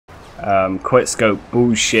Quit scope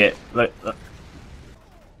bullshit. Look.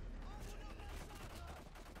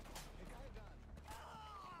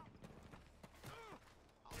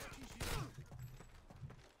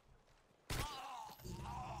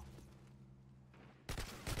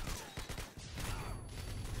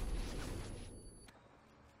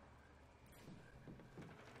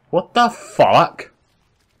 What the fuck?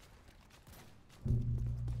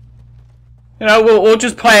 You know, we'll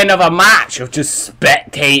just play another match of just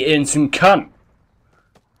spectating some cunt.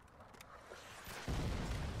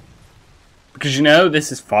 Because, you know,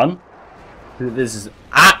 this is fun. This is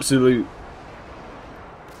absolute...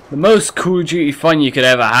 the most Call of Duty fun you could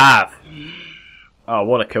ever have. Oh,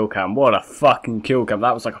 what a kill cam. What a fucking kill cam.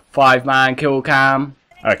 That was like a 5-man kill cam.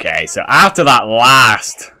 Okay, so after that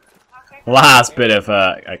last bit of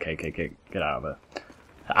okay, get out of it.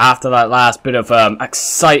 After that last bit of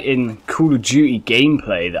exciting Call of Duty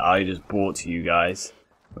gameplay that I just brought to you guys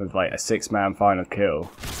with like a 6-man final kill.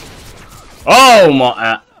 Oh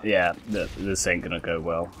my, yeah, this ain't gonna go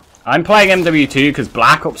well. I'm playing MW2 because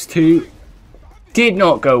Black Ops 2 did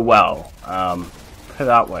not go well. Put it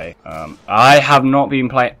that way. I have not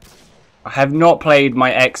played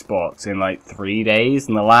my Xbox in like 3 days,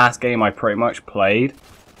 and the last game I pretty much played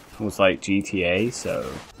was like GTA, so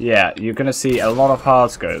yeah, you're gonna see a lot of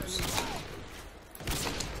hard scopes.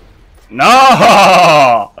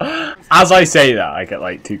 No! As I say that, I get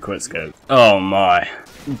like 2 quit scopes. Oh my.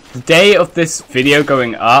 The day of this video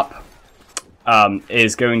going up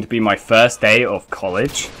is going to be my first day of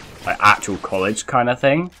college, like actual college kind of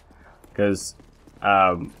thing, because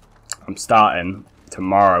I'm starting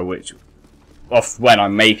tomorrow, which off when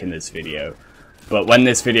I'm making this video. But when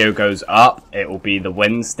this video goes up, it will be the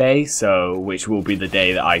Wednesday, so which will be the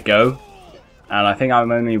day that I go. And I think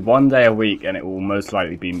I'm only 1 day a week, and it will most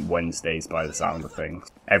likely be Wednesdays by the sound of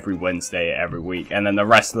things. Every Wednesday, every week. And then the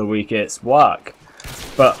rest of the week, it's work.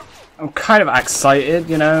 But I'm kind of excited,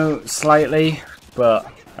 you know, slightly.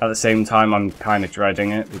 But at the same time, I'm kind of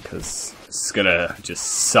dreading it, because it's gonna just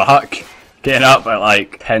suck. Getting up at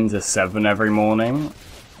like 10 to 7 every morning.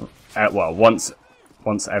 Well, once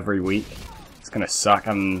every week. Gonna suck,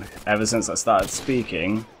 and ever since I started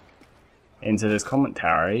speaking into this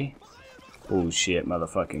commentary, bullshit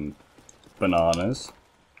motherfucking bananas.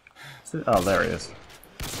 Oh, there he is.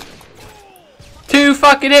 2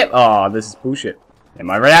 fucking hit. Oh, this is bullshit. Yeah,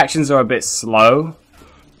 my reactions are a bit slow.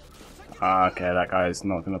 Okay, that guy's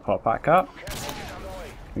not gonna pop back up.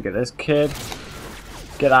 Let me get this kid.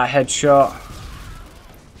 Get that headshot.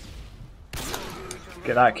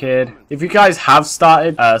 Get that kid. If you guys have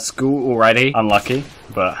started school already, unlucky,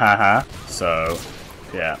 but haha. So,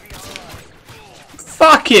 yeah.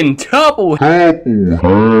 Fucking double hit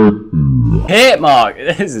mark.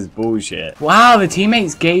 This is bullshit. Wow, the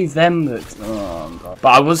teammates gave them the. Oh god. But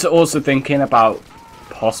I was also thinking about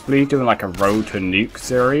possibly doing like a Road to Nuke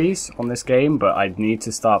series on this game, but I'd need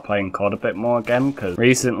to start playing COD a bit more again, because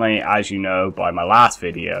recently, as you know by my last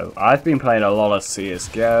video, I've been playing a lot of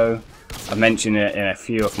CSGO. I mentioned it in a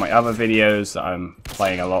few of my other videos that I'm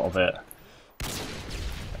playing a lot of it.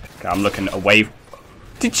 Okay, I'm looking away.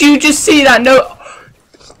 Did you just see that? No.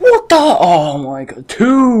 What the? Oh my god.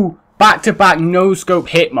 2 back-to-back no-scope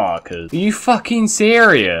hit markers. Are you fucking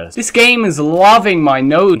serious? This game is loving my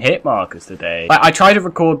no hit markers today. I tried to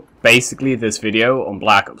record basically this video on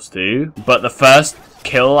Black Ops 2, but the first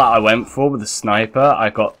kill that I went for with the sniper, I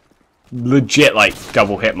got legit like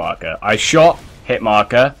double hit marker. I shot. Hit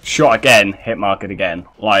marker, shot again, hit marker again.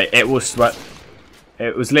 Like, it was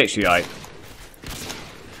literally like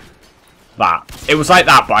that. It was like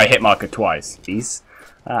that, but I hit marker twice. Jeez.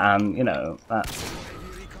 You know, that.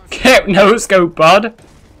 Get no scope, bud.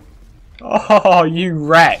 Oh, you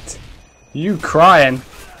wrecked. You crying.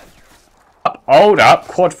 Hold up,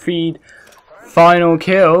 quad feed, final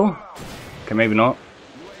kill. Okay, maybe not.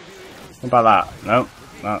 What about that? Nope,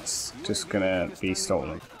 that's just gonna be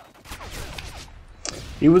stolen.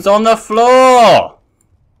 He was on the floor!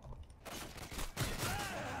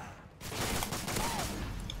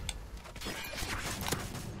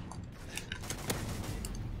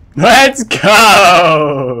 Let's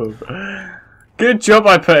go! Good job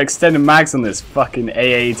I put extended mags on this fucking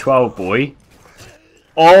AA-12 boy.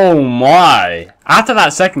 Oh my! After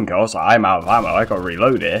that second kill, I was like, I'm out of ammo, I gotta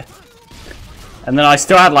reload it. And then I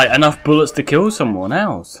still had like enough bullets to kill someone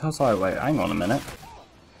else. I was like, wait, hang on a minute.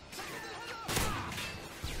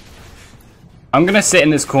 I'm gonna sit in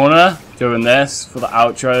this corner doing this for the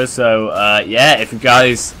outro, so yeah, if you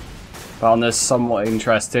guys found this somewhat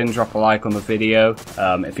interesting, drop a like on the video.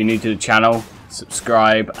 If you're new to the channel,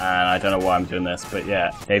 subscribe, and I don't know why I'm doing this, but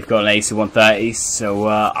yeah, they've got an AC-130, so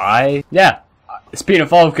It's been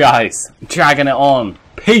Evolve, guys. Dragging it on.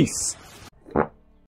 Peace.